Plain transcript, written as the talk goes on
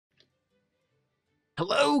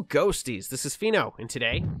Hello, ghosties. This is Pheno, and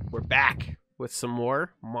today we're back with some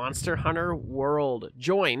more Monster Hunter World,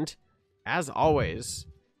 joined, as always,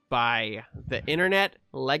 by the internet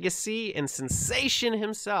legacy and sensation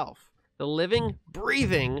himself, the living,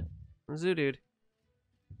 breathing Zoodude.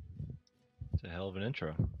 It's a hell of an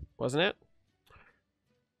intro. Wasn't it?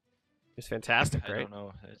 It was fantastic, right? I don't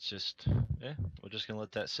know. It's just, yeah, we're just going to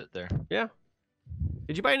let that sit there. Yeah.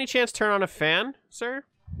 Did you by any chance turn on a fan, sir?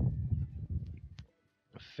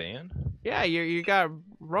 A fan? Yeah, you got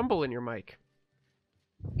rumble in your mic.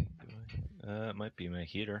 It might be my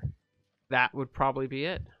heater. That would probably be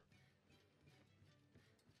it.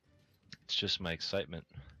 It's just my excitement.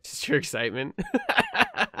 Just your excitement.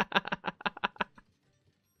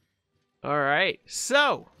 All right,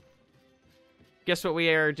 so guess what we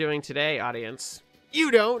are doing today, audience?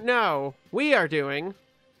 You don't know. We are doing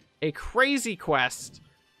a crazy quest.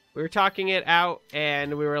 We were talking it out,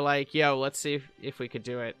 and we were like, yo, let's see if we could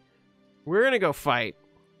do it. We're going to go fight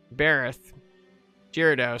Barroth,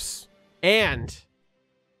 Jyuratodus, and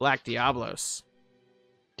Black Diablos.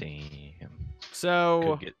 Damn.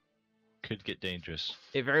 So Could get dangerous.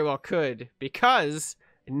 it very well could, because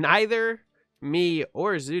neither me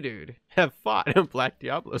or Zoodude have fought in Black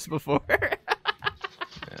Diablos before.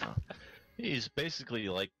 Yeah. He's basically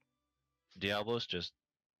like Diablos, just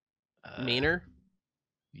Meaner?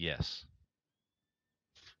 Yes.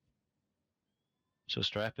 So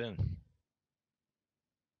strap in.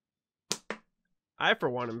 I, for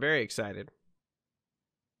one, am very excited.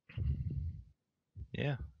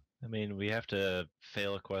 Yeah. I mean, we have to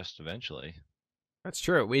fail a quest eventually. That's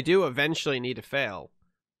true. We do eventually need to fail.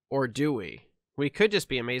 Or do we? We could just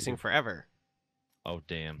be amazing forever. Oh,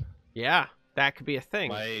 damn. Yeah, that could be a thing.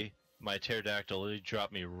 My pterodactyl literally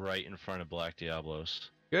dropped me right in front of Black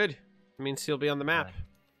Diablos. Good. It means he'll be on the map.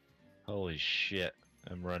 Holy shit.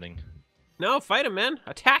 I'm running. No, fight him, man.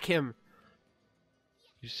 Attack him.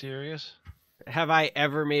 You serious? Have I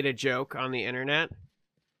ever made a joke on the internet?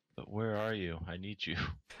 But where are you? I need you.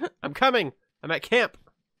 I'm coming. I'm at camp.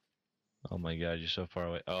 Oh my god, you're so far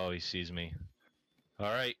away. Oh, he sees me.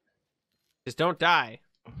 Alright. Just don't die.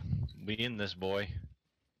 We in this, boy.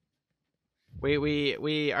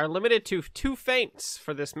 We are limited to 2 feints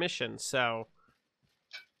for this mission, so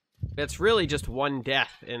it's really just one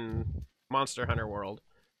death in Monster Hunter World.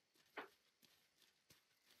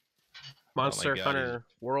 Monster Hunter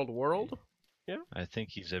World? Yeah. I think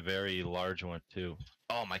he's a very large one too.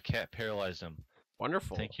 Oh, my cat paralyzed him.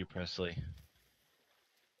 Wonderful. Thank you, Presley.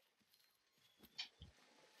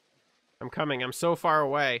 I'm coming. I'm so far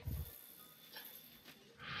away.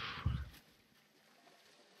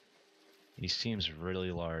 He seems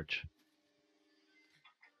really large.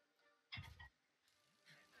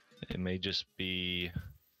 It may just be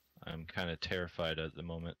I'm kind of terrified at the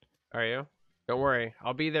moment. Are you? Don't worry.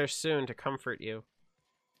 I'll be there soon to comfort you.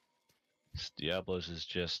 This Diablos is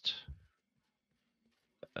just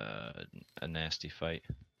a nasty fight.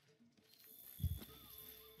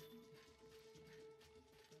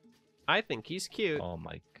 I think he's cute. Oh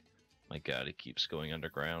my god, he keeps going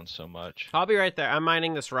underground so much. I'll be right there. I'm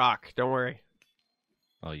mining this rock. Don't worry.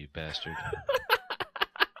 Oh, you bastard.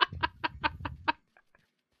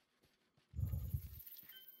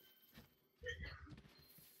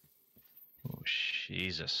 Oh,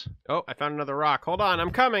 Jesus. Oh, I found another rock. Hold on.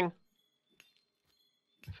 I'm coming.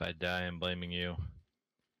 If I die, I'm blaming you.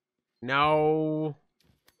 No.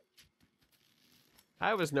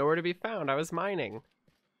 I was nowhere to be found. I was mining.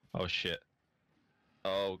 Oh, shit.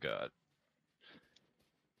 Oh, God.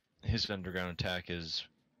 His underground attack is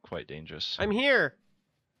quite dangerous. I'm here.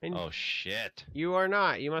 And oh, shit. you are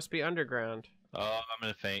not. You must be underground. Oh, I'm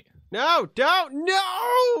gonna faint. No, don't.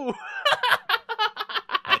 No!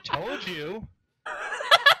 I told you.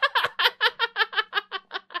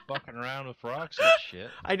 Fucking around with rocks and shit.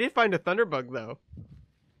 I did find a thunderbug, though.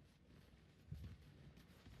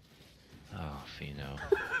 Oh, Pheno.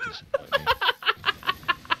 Disappoint me.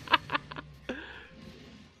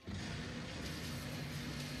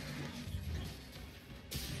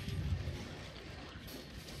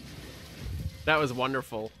 That was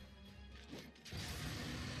wonderful.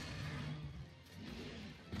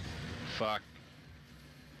 Fuck.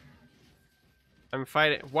 I'm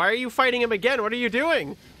fighting. Why are you fighting him again? What are you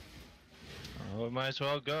doing? Oh, we might as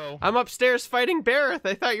well go. I'm upstairs fighting Barroth.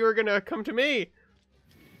 I thought you were gonna come to me.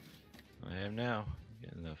 I am now.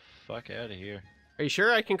 Getting the fuck out of here. Are you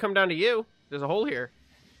sure I can come down to you? There's a hole here.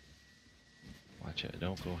 Watch it.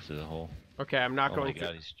 Don't go through the hole. Okay, I'm not Oh going my through.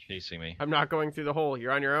 god, he's chasing me. I'm not going through the hole.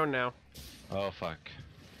 You're on your own now. Oh, fuck.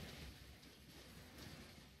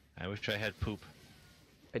 I wish I had poop.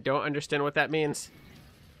 I don't understand what that means.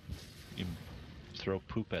 You throw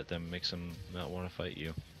poop at them makes them not want to fight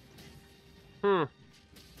you. Hmm.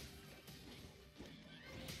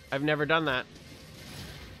 I've never done that.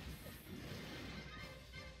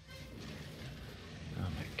 Oh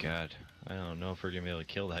my god. I don't know if we're gonna be able to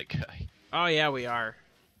kill that guy. Oh, yeah, we are.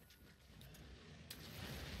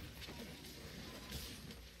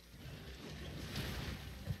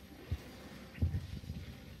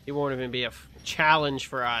 It won't even be a challenge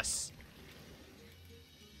for us.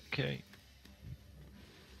 Okay.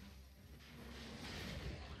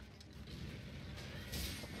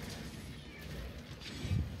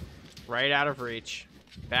 Right out of reach.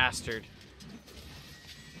 Bastard.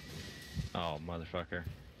 Oh, motherfucker.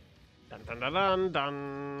 Dun dun dun dun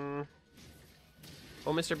dun.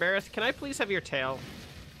 Oh, Mr. Barroth, can I please have your tail?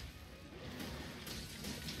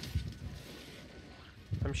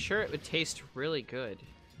 I'm sure it would taste really good.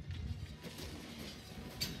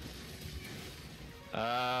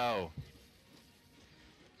 Oh.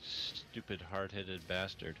 Stupid hard-headed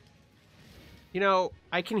bastard. You know,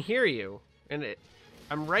 I can hear you, and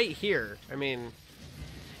I'm right here. I mean,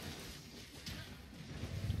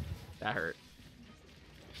 that hurt.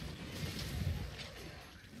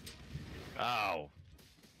 Ow.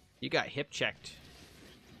 You got hip checked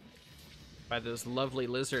by those lovely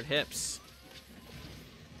lizard hips.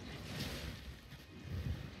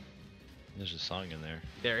 There's a song in there.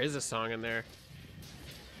 There is a song in there.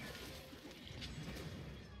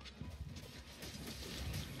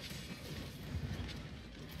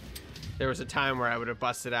 There was a time where I would have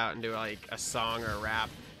busted out and do like a song or a rap.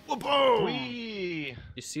 Boom! Whee!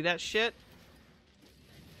 You see that shit?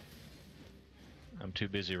 I'm too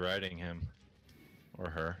busy riding him. Or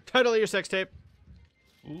her. Title of your sex tape.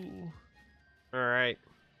 Ooh. All right.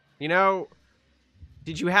 You know,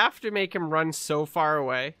 did you have to make him run so far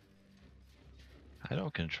away? I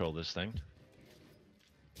don't control this thing.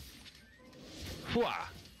 Hua!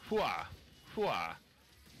 Hua! Hua!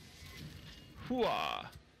 Hua!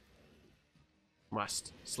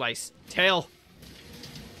 Must slice tail.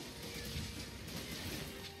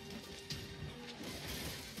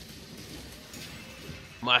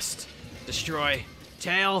 Must destroy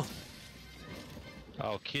tail.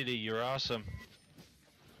 Oh, kitty, you're awesome.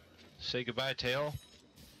 Say goodbye, tail.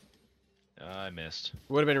 I missed.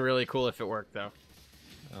 Would have been really cool if it worked, though.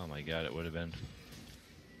 Oh my god, it would have been.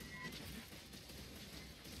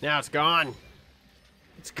 Now it's gone.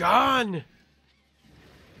 It's gone. I'm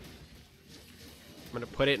gonna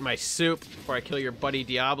put it in my soup before I kill your buddy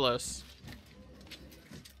Diablos.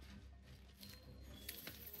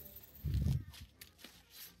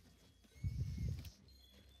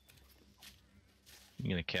 You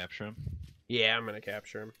gonna capture him? Yeah, I'm gonna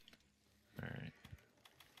capture him. Alright.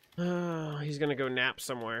 He's gonna go nap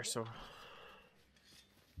somewhere, so...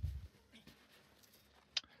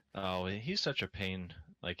 Oh, he's such a pain.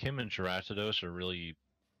 Like, him and Jyuratodus are really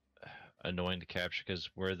annoying to capture because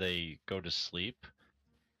where they go to sleep,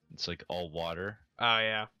 it's like all water. Oh,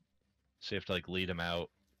 yeah. So you have to like lead him out.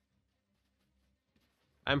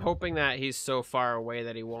 I'm hoping that he's so far away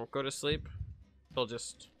that he won't go to sleep. He'll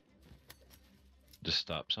just... Just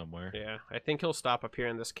stop somewhere. Yeah, I think he'll stop up here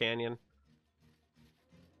in this canyon.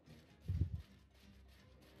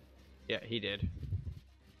 Yeah, he did.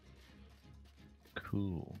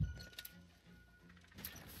 Cool.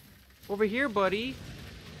 Over here, buddy.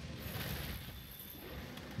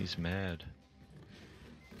 He's mad.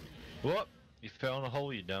 Whoop! You fell in a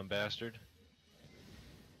hole, you dumb bastard.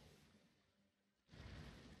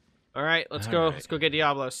 All right, let's All go. right. Let's go get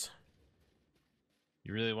Diablos.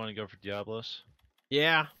 You really want to go for Diablos?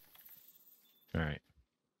 Yeah, Alright.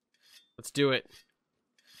 let's do it.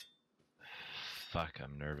 Fuck,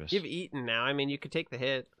 I'm nervous. You've eaten now. I mean, you could take the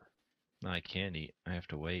hit. No, I can't eat. I have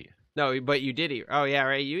to wait. No, but you did eat. Oh, yeah,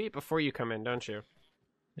 right. You eat before you come in, don't you?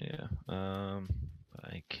 Yeah.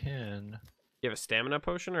 I can. You have a stamina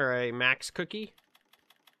potion or a max cookie?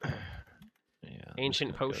 Yeah. I'm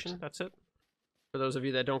Ancient just gonna go potion, that's it. For those of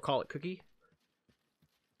you that don't call it cookie.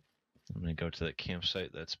 I'm gonna go to that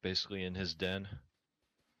campsite that's basically in his den.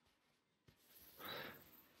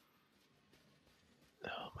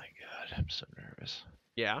 Oh my god, I'm so nervous.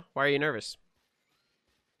 Yeah, why are you nervous?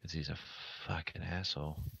 Because he's a fucking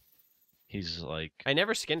asshole. He's like... I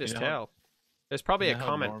never skinned his You know tail. There's probably you a know how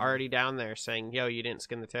comment normal- already down there saying, yo, you didn't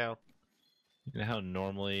skin the tail. You know how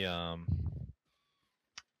normally,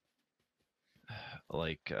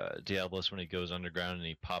 Diablos, when he goes underground and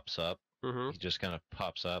he pops up, Mm-hmm. he just kind of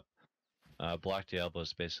pops up. Black Diablo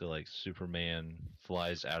is basically like Superman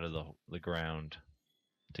flies out of the ground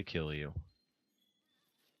to kill you.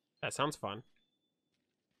 That sounds fun.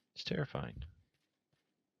 It's terrifying.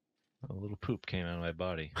 A little poop came out of my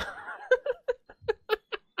body.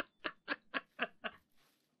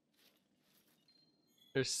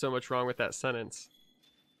 There's so much wrong with that sentence.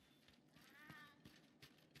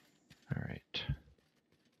 All right.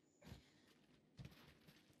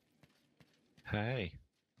 Hey.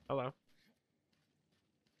 Hello.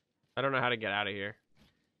 I don't know how to get out of here.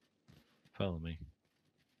 Follow me.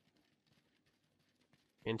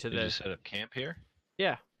 Into Did the... you set up camp here?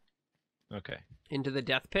 Yeah. Okay. Into the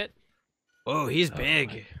death pit? Oh, he's big.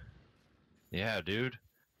 My... Yeah, dude.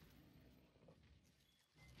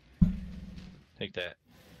 Take that.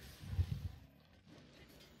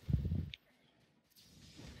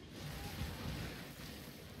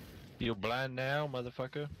 You blind now,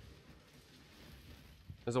 motherfucker?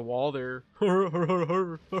 There's a wall there.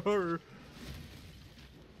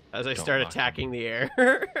 As I Don't start mock attacking the air.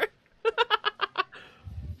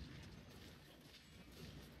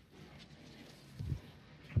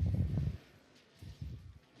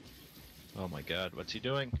 Oh my god, what's he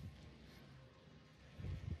doing?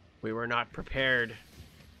 We were not prepared.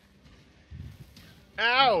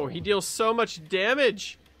 Ow! He deals so much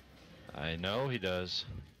damage! I know he does.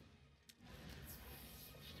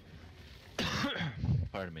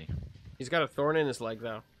 Pardon me. He's got a thorn in his leg,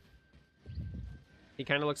 though. He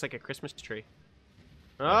kind of looks like a Christmas tree.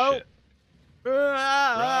 Oh, Oh! shit.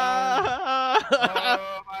 Ah!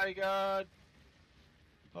 Oh my god!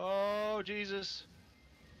 Oh, Jesus!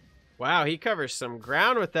 Wow, he covers some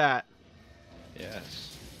ground with that.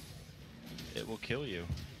 Yes. It will kill you.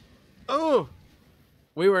 Oh!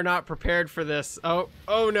 We were not prepared for this. Oh,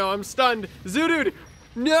 oh no, I'm stunned. Zoodude!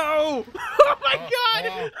 No! Oh my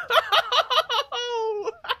god!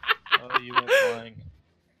 Oh, you went flying.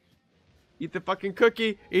 Eat the fucking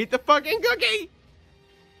cookie! Eat the fucking cookie!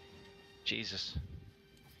 Jesus.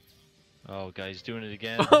 Oh, guy's doing it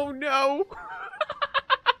again. Oh no!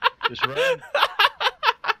 Just run.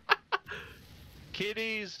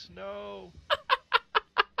 Kitties, no.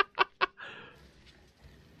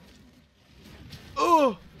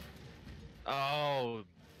 Oh! Oh,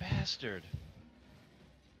 bastard.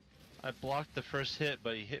 I blocked the first hit,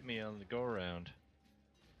 but he hit me on the go-around.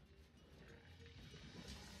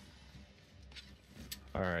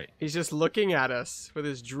 Alright. He's just looking at us with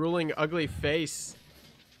his drooling, ugly face.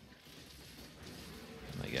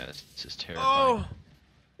 Oh my god, it's just terrifying. Oh!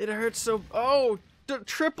 It hurts so... Oh!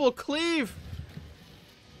 Triple cleave!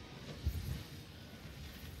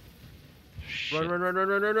 Shit. Run, run, run, run,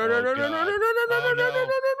 run, run, run, run, run, run, run, run, God. run, run, Oh, run, no. run,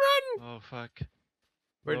 run, run! Oh fuck.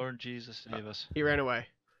 Where'd- Lord Jesus, save us. He ran away.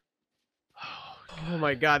 Oh, Oh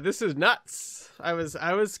my god, this is nuts. I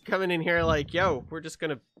was coming in here like, yo, we're just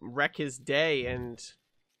gonna wreck his day, and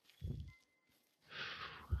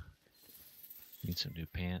need some new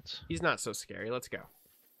pants. he's not so scary. Let's go.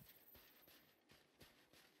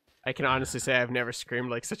 I can honestly say I've never screamed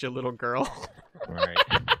like such a little girl. Right.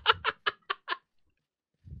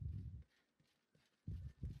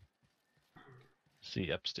 See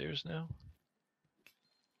upstairs now?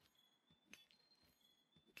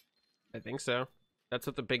 I think so. That's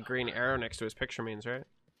what the big green arrow next to his picture means, right?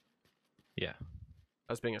 Yeah.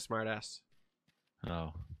 I was being a smartass.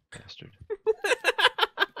 Oh, bastard.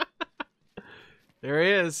 There he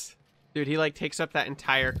is. Dude, he like takes up that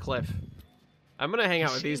entire cliff. I'm gonna hang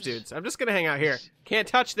out with these dudes. I'm just gonna hang out here. Can't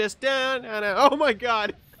touch this. Down. Oh my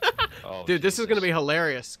god. Oh, Dude, this is gonna Jesus. be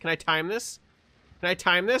hilarious. Can I time this? Can I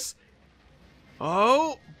time this?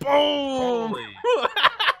 Oh, boom! Holy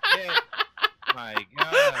shit. My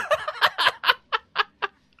god.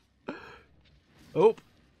 Oh.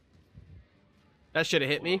 That should have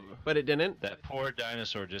hit me, but it didn't. That poor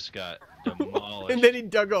dinosaur just got demolished. And then he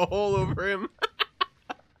dug a hole over him.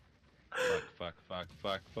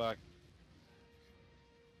 Fuck.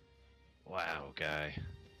 Wow, guy.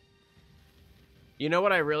 You know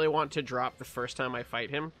what I really want to drop the first time I fight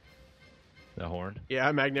him? The horn?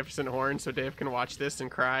 Yeah, Magnificent Horn, so Dave can watch this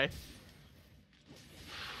and cry.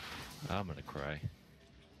 I'm gonna cry.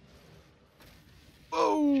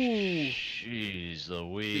 Oh! Jeez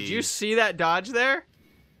Louise. Did you see that dodge there?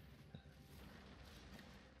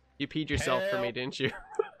 You peed yourself for me, Help. didn't you?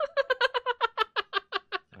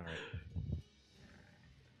 Alright.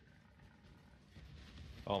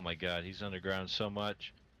 Oh my god, he's underground so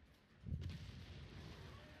much.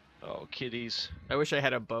 Oh, kitties. I wish I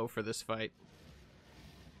had a bow for this fight.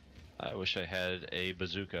 I wish I had a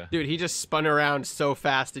bazooka. Dude, he just spun around so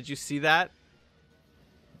fast. Did you see that?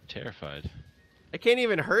 I'm terrified. I can't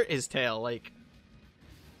even hurt his tail, like...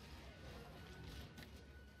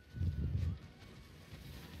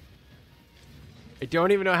 I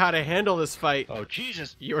don't even know how to handle this fight. Oh,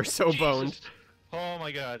 Jesus! You are so Jesus. boned. Oh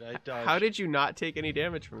my god, I dodged. How did you not take any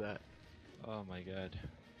damage from that? Oh my god.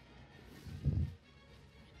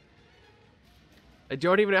 I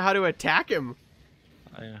don't even know how to attack him.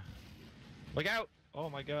 Look out! Oh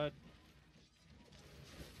my god.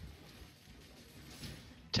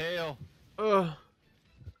 Tail! Ugh.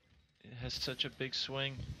 It has such a big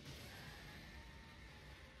swing.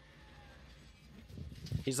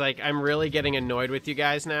 He's like, I'm really getting annoyed with you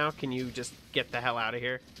guys now. Can you just get the hell out of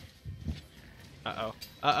here? Uh-oh.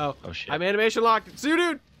 Uh-oh. Oh shit. I'm animation locked. See you,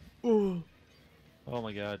 dude! Ooh. Oh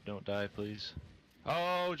my god, don't die, please.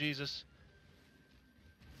 Oh, Jesus.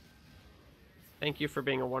 Thank you for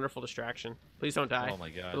being a wonderful distraction. Please don't die. Oh my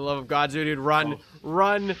god. For the love of God, dude, run. Oh,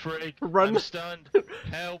 Run. Freak. Run. I'm stunned.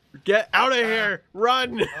 Help. Get out of here.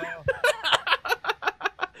 Run. Oh.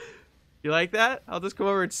 You like that? I'll just come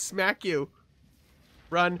over and smack you.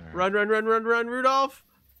 Run. Right. Run, run, run, run, run, Rudolph.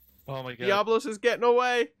 Oh my god. Diablos is getting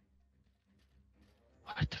away.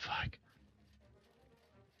 What the fuck?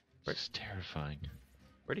 It's terrifying.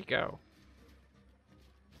 Where'd he go?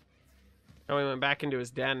 Oh, he went back into his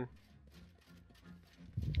den.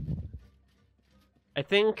 I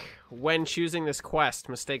think when choosing this quest,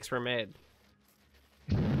 mistakes were made.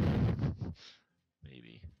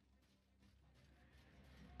 Maybe.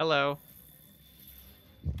 Hello.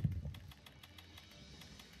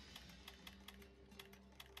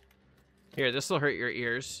 Here, this will hurt your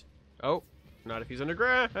ears. Oh, not if he's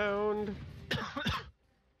underground.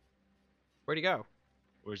 Where'd he go?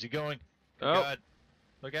 Where's he going? Good Oh. God.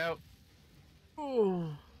 Look out. Ooh.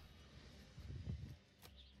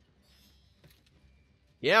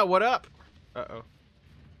 Yeah, what up? Uh-oh.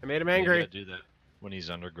 I made him angry. You gotta do that when he's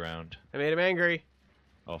underground. I made him angry.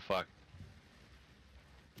 Oh, fuck.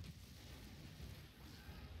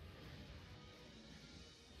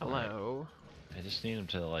 Hello. I just need him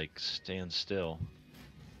to, like, stand still.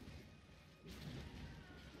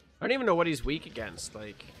 I don't even know what he's weak against.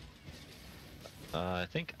 Like, I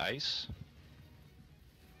think ice.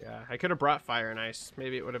 yeah, I could have brought fire and ice.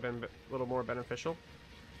 Maybe it would have been a little more beneficial.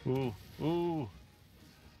 Ooh. Ooh.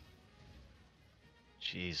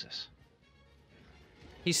 Jesus.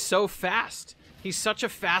 He's so fast. He's such a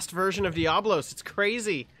fast version of Diablos. It's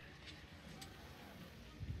crazy.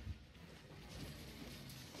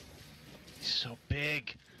 He's so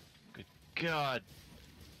big. Good God.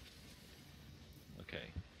 Okay.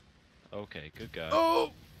 Okay, good God.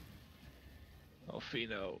 Oh, Oh,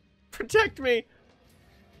 Pheno. protect me.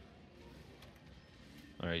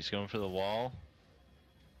 Alright, he's going for the wall.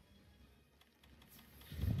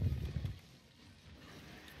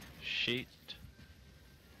 Shit.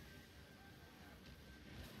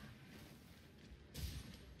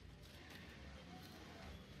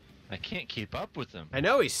 I can't keep up with him. I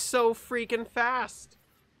know, he's so freaking fast.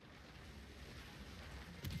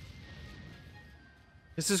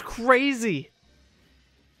 This is crazy.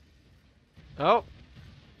 Oh.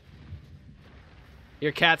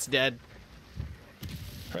 Your cat's dead.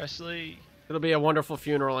 Presley. It'll be a wonderful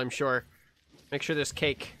funeral, I'm sure. Make sure there's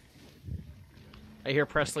cake. I hear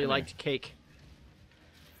Presley liked cake.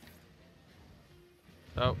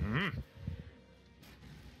 Oh. Mm.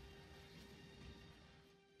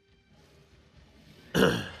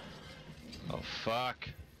 Oh, fuck.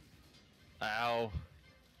 Ow.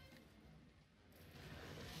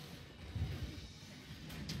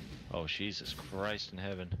 Oh, Jesus Christ in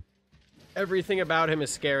heaven. Everything about him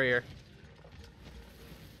is scarier.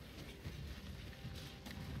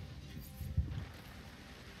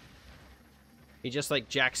 He just like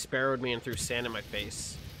Jack Sparrowed me and threw sand in my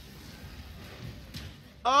face.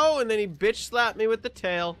 Oh, and then he bitch slapped me with the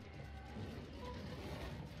tail.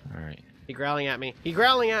 Alright. He growling at me. He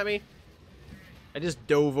growling at me. I just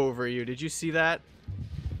dove over you. Did you see that?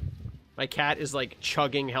 My cat is like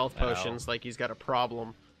chugging health potions like he's got a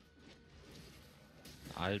problem.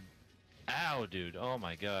 Ow, dude. Oh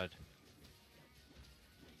my God.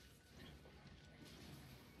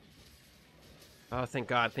 Oh, thank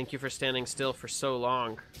God. Thank you for standing still for so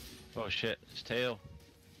long. Oh shit. His tail.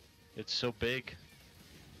 It's so big.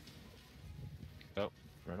 Oh,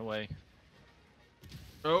 run away.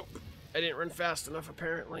 Oh, I didn't run fast enough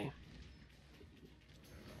apparently.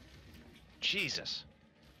 Jesus.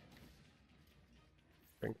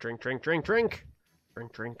 Drink, drink, drink, drink, drink.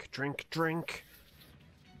 Drink, drink, drink, drink.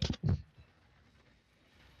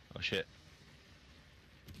 Oh shit.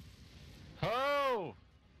 Oh!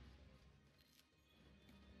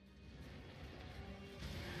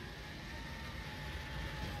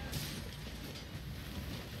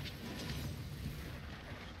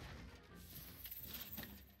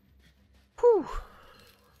 Whew.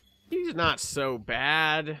 He's not so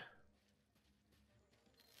bad.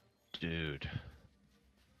 Dude.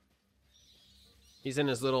 He's in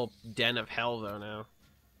his little den of hell though now.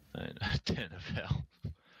 Den of hell.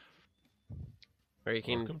 Where he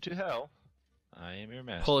can Welcome to hell. I am your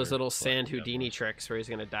master. Pull his little Black sand Houdini Diablos. tricks where he's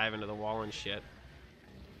gonna dive into the wall and shit.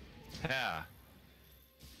 Yeah.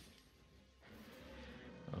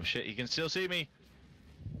 Oh shit, he can still see me.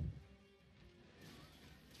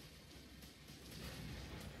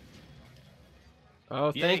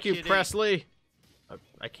 Oh, Yay, thank you, kitty. Presley.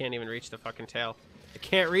 I can't even reach the fucking tail. I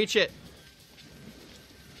can't reach it.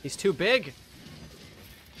 He's too big.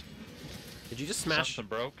 Did you just smash? Something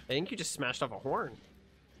broke. I think you just smashed off a horn.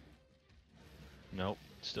 Nope,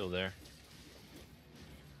 still there.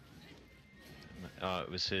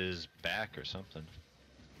 It was his back or something.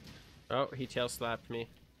 Oh, he tail slapped me.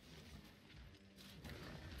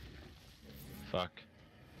 Fuck.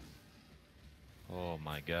 Oh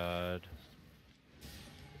my god.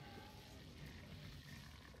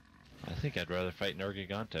 I think I'd rather fight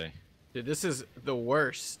Nergigante. Dude, this is the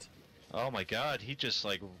worst. Oh my god, he just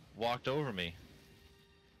like walked over me.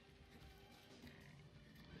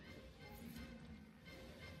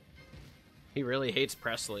 He really hates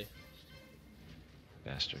Presley.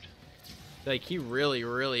 Bastard. Like, he really,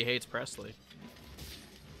 really hates Presley.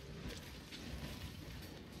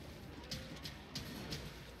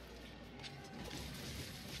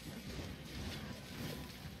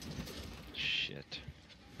 Shit.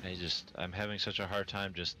 I'm having such a hard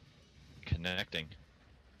time just connecting.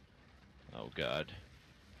 Oh god.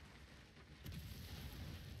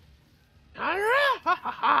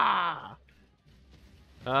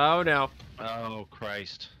 Oh no. Oh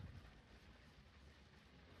Christ.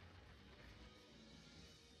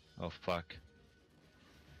 Oh fuck.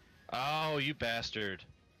 Oh, you bastard.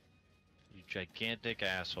 You gigantic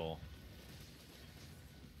asshole.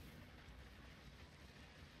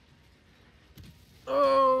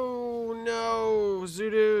 Oh no,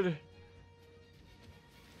 Zoodude.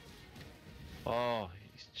 Oh,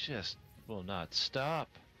 he just will not stop.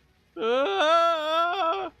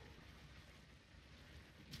 Ah!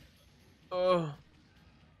 Oh.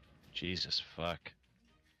 Jesus fuck.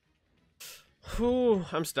 Whew,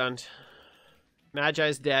 I'm stunned.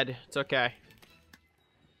 Magi's dead. It's okay.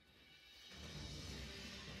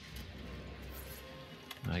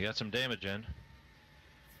 I got some damage in.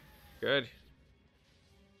 Good.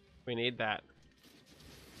 We need that.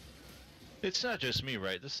 It's not just me,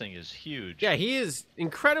 right? This thing is huge. Yeah, he is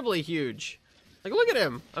incredibly huge. Like, look at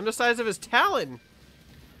him. I'm the size of his talon.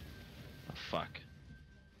 Oh, fuck.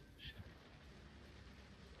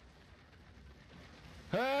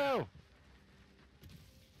 Oh!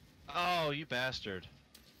 Oh, you bastard.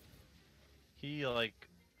 He, like,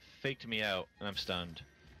 faked me out, and I'm stunned.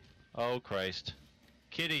 Oh, Christ.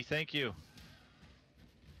 Kitty, thank you.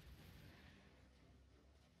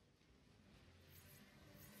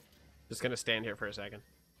 Just gonna stand here for a second.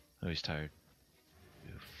 Oh, he's tired.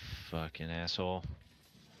 You fucking asshole.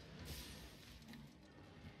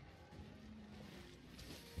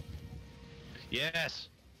 Yes!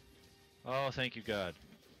 Oh, thank you, God.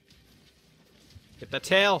 Get the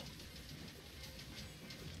tail.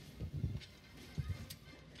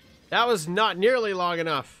 That was not nearly long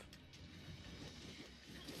enough.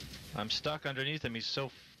 I'm stuck underneath him. He's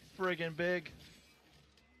so friggin' big.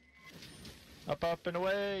 Up, up, and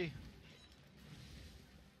away.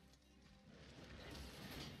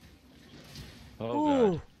 Oh,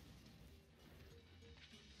 Ooh. God.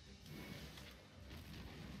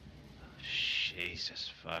 Jesus,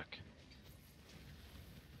 fuck.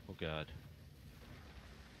 Oh, God.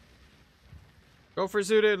 Go for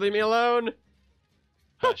Zoodude. Leave me alone.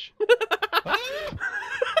 Hush. Ah!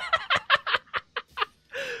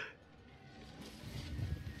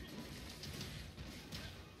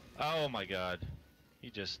 Oh, my God. He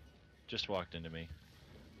just walked into me.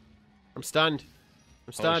 I'm stunned.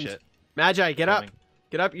 I'm stunned. shit. Magi, get Coming. up.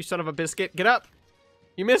 Get up, you son of a biscuit. Get up.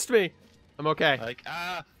 You missed me. I'm okay. Like,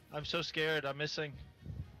 I'm so scared. I'm missing.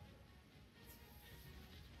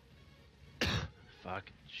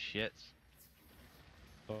 Fuck. Shit.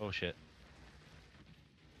 Oh, shit.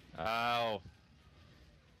 Ow.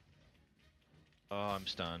 Oh, I'm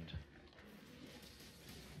stunned.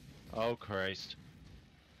 Oh, Christ.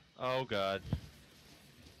 Oh, God.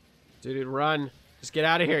 Dude, run. Just get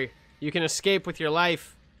out of here. You can escape with your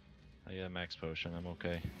life. I got a max potion. I'm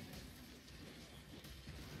okay.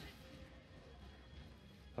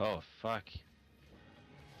 Oh, fuck.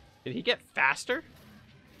 Did he get faster?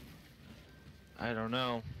 I don't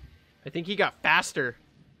know. I think he got faster.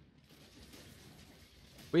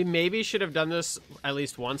 We maybe should have done this at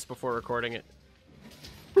least once before recording it.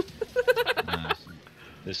 Nah,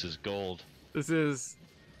 this is gold. This is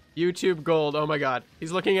YouTube gold. Oh my god.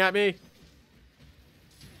 He's looking at me.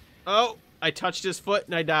 Oh, I touched his foot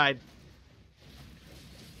and I died.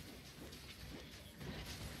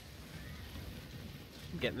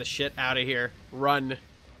 Getting the shit out of here. Run.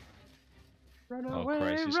 Run Oh, away,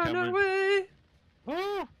 Christ, he's run coming. away.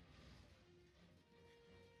 Oh!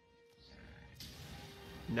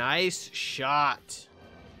 Nice shot.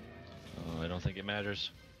 Oh, I don't think it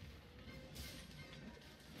matters.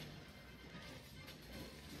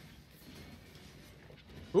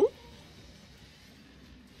 Ooh.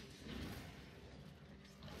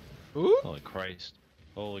 Ooh. Holy Christ.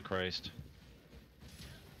 Holy Christ.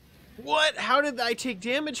 What? How did I take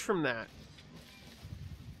damage from that?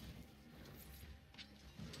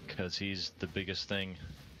 Because he's the biggest thing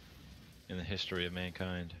in the history of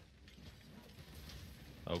mankind.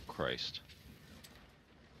 Oh, Christ.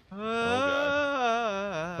 Oh,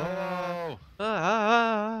 God.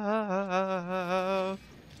 Oh!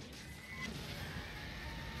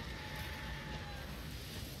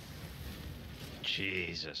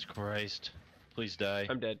 Jesus Christ. Please die.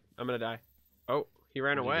 I'm dead. I'm gonna die. Oh, he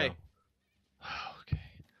ran Where'd he away. go? Okay.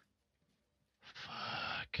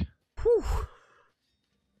 Fuck. Whew.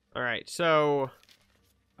 Alright, so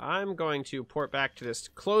I'm going to port back to this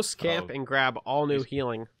close camp and grab all new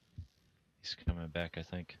healing. He's coming back, I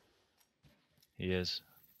think. He is.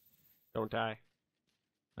 Don't die.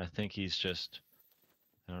 I think he's just...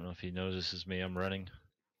 I don't know if he knows this is me. I'm running.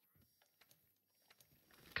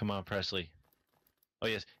 Come on, Presley. Oh,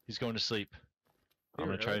 yes. He's going to sleep. I'm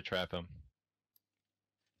going to try to trap him.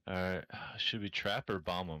 Alright. Should we trap or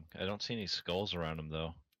bomb him? I don't see any skulls around him,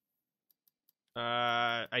 though.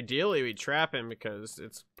 Ideally we trap him because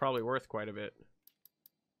it's probably worth quite a bit.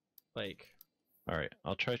 Like... Alright,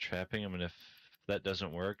 I'll try trapping him, and if that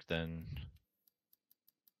doesn't work, then...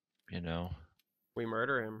 You know... We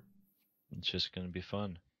murder him. It's just gonna be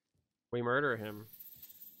fun. We murder him.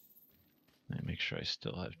 Let me make sure I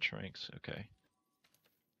still have tranks. Okay.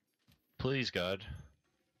 Please, God.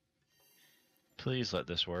 Please let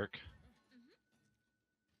this work.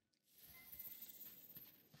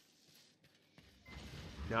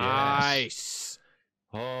 Nice.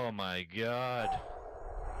 Yes. Oh my God.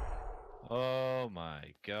 Oh my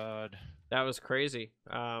God. That was crazy.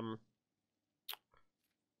 That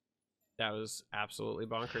was absolutely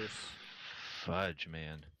bonkers. Fudge,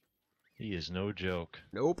 man. He is no joke.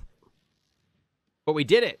 Nope. But we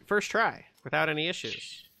did it. First try. Without any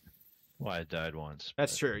issues. Well, I died once.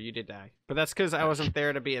 That's true. You did die. But that's because I wasn't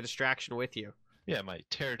there to be a distraction with you. Yeah, my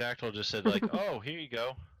pterodactyl just said like, oh, here you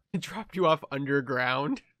go. It dropped you off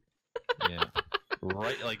underground. Yeah.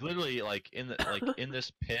 Right, like literally like in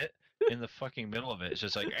this pit, in the fucking middle of it. It's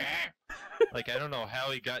just like, ah! Like I don't know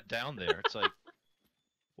how he got down there. It's like,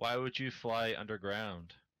 why would you fly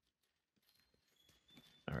underground?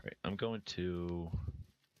 Alright, I'm going to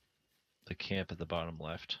the camp at the bottom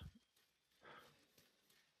left.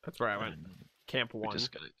 That's where I went. Camp 1. We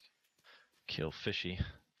just gotta kill Fishy.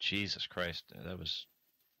 Jesus Christ, that was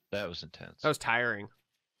intense. That was tiring.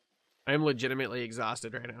 I am legitimately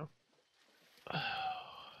exhausted right now.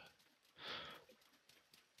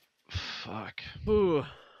 Fuck. Ooh.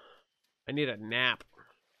 I need a nap.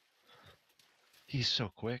 He's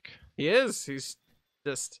so quick. He is. He's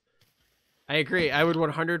just... I agree. I would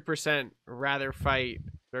 100% rather fight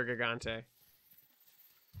Nergigante.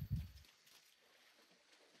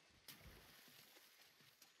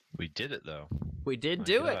 We did it, though. We did My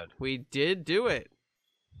do it. God. We did do it.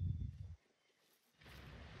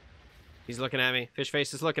 He's looking at me.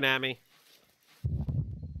 Fishface is looking at me.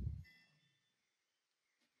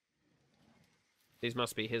 These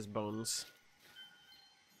must be his bones.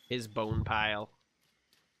 His bone pile.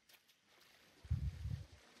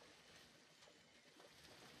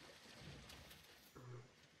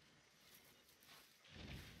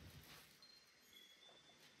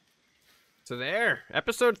 So there,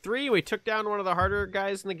 episode 3, we took down one of the harder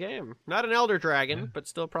guys in the game. Not an Elder Dragon, but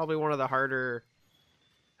still probably one of the harder...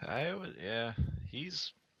 Yeah,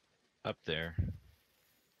 he's up there.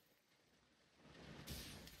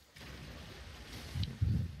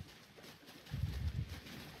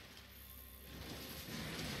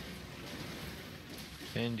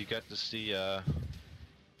 And you got to see our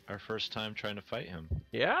first time trying to fight him.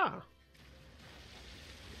 Yeah.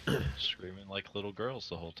 Screaming like little girls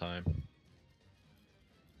the whole time.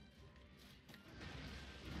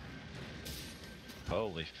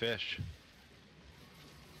 Holy fish.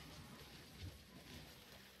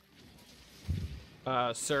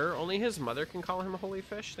 Sir, only his mother can call him a holy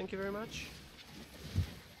fish. Thank you very much.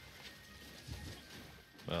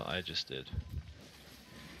 Well, I just did.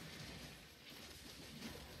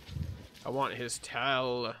 I want his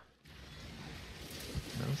tail.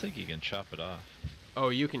 I don't think you can chop it off. Oh,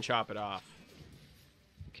 you can chop it off.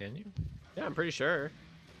 Can you? Yeah, I'm pretty sure.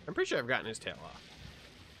 I'm pretty sure I've gotten his tail off.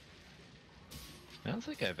 I don't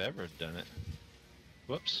think I've ever done it.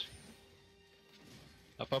 Whoops.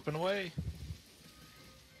 Up, up, and away.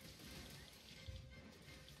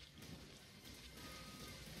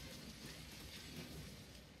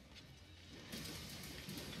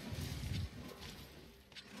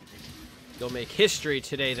 You'll make history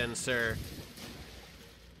today then, sir.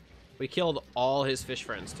 We killed all his fish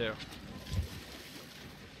friends, too.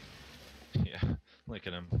 Yeah, look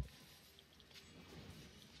at him.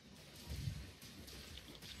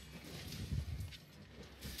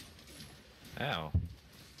 Ow.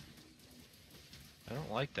 I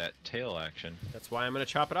don't like that tail action. That's why I'm going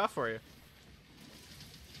to chop it off for you.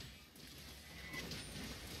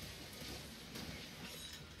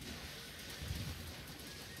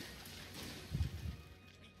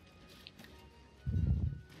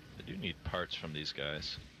 I do need parts from these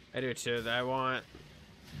guys. I do too. I want...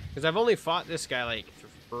 Because I've only fought this guy like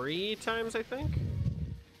 3 times, I think.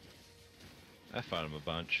 I fought him a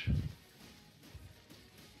bunch.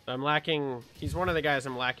 I'm lacking... He's one of the guys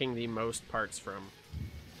I'm lacking the most parts from.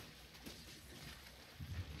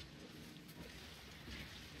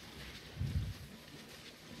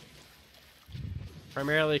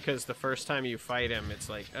 Primarily because the first time you fight him, it's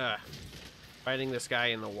like, ugh. Fighting this guy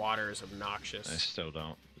in the water is obnoxious. I still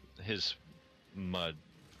don't. His mud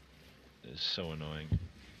is so annoying.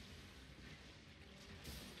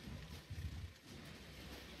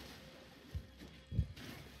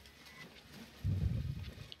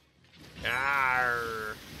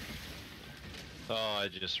 Arr. Oh, I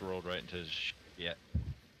just rolled right into his shit.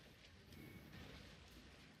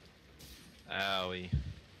 Owie.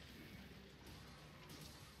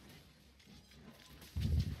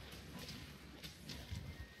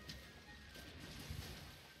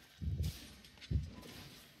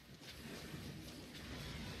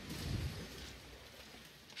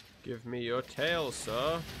 Give me your tail,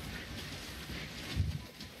 sir.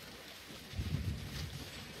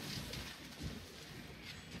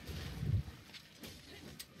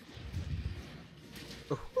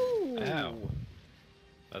 Ooh. Ow.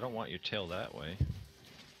 I don't want your tail that way.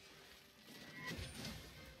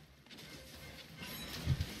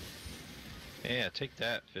 Yeah, take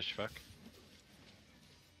that, fish fuck.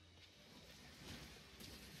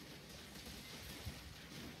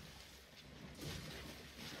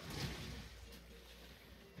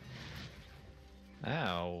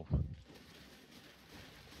 Ow.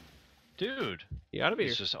 Dude. You gotta be.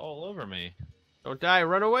 He's just all over me. Don't die.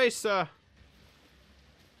 Run away, sir.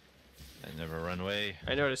 I never run away.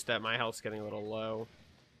 I noticed that my health's getting a little low.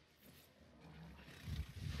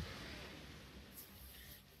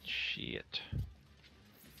 Shit.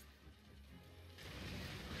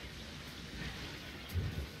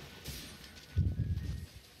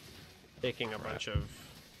 Taking a bunch of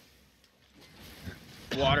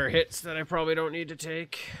water hits that I probably don't need to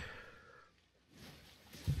take.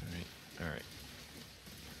 Alright, alright.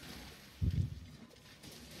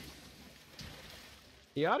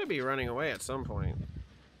 He ought to be running away at some point.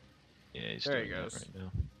 Yeah, he's There he doing that goes. right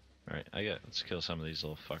now. Alright, let's kill some of these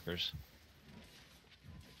little fuckers.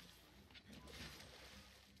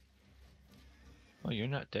 Oh, you're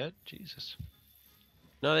not dead? Jesus.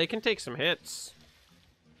 No, they can take some hits.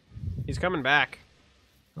 He's coming back.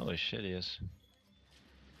 Holy shit, he is.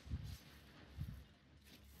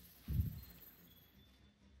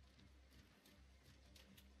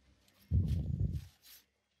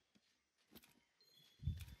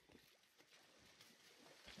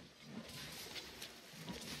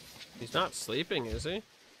 He's not sleeping, is he?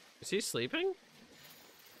 Is he sleeping?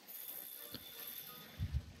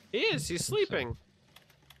 He is. He's sleeping.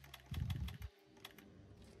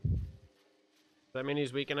 Does that mean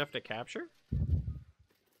he's weak enough to capture?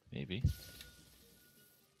 Maybe.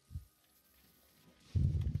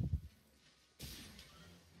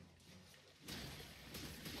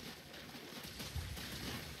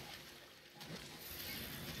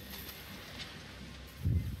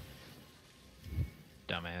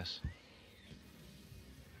 Dumbass.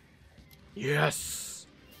 Yes!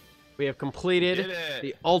 We have completed Did it!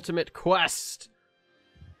 the ultimate quest.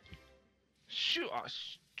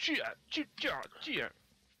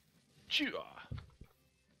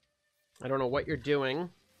 I don't know what you're doing.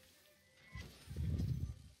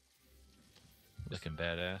 Looking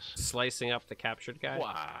badass. Slicing up the captured guy.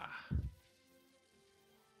 Wow.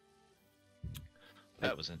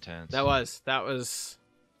 That was intense. That was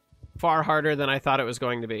far harder than I thought it was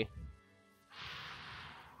going to be.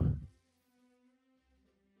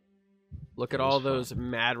 Look at all those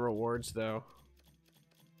mad rewards, though.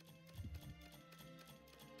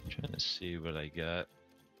 I'm trying to see what I got.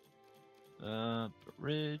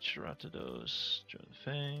 Ridge, Jyuratodus,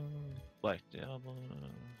 Fang, Black Diablo.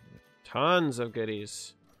 Tons of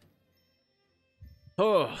goodies.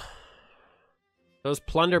 Oh, those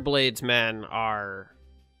plunder blades, man, are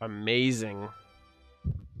amazing.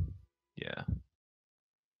 Yeah.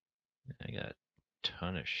 I got a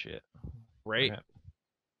ton of shit. Right. Crap.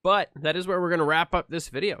 But that is where we're going to wrap up this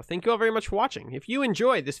video. Thank you all very much for watching. If you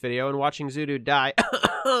enjoyed this video and watching Zudu die,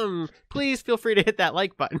 please feel free to hit that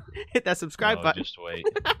like button. Hit that subscribe button. Just wait.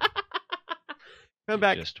 Come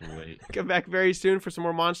back. Just wait. Come back very soon for some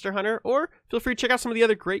more Monster Hunter, or feel free to check out some of the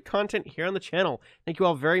other great content here on the channel. Thank you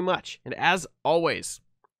all very much. And as always,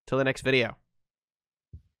 till the next video.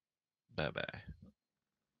 Bye-bye.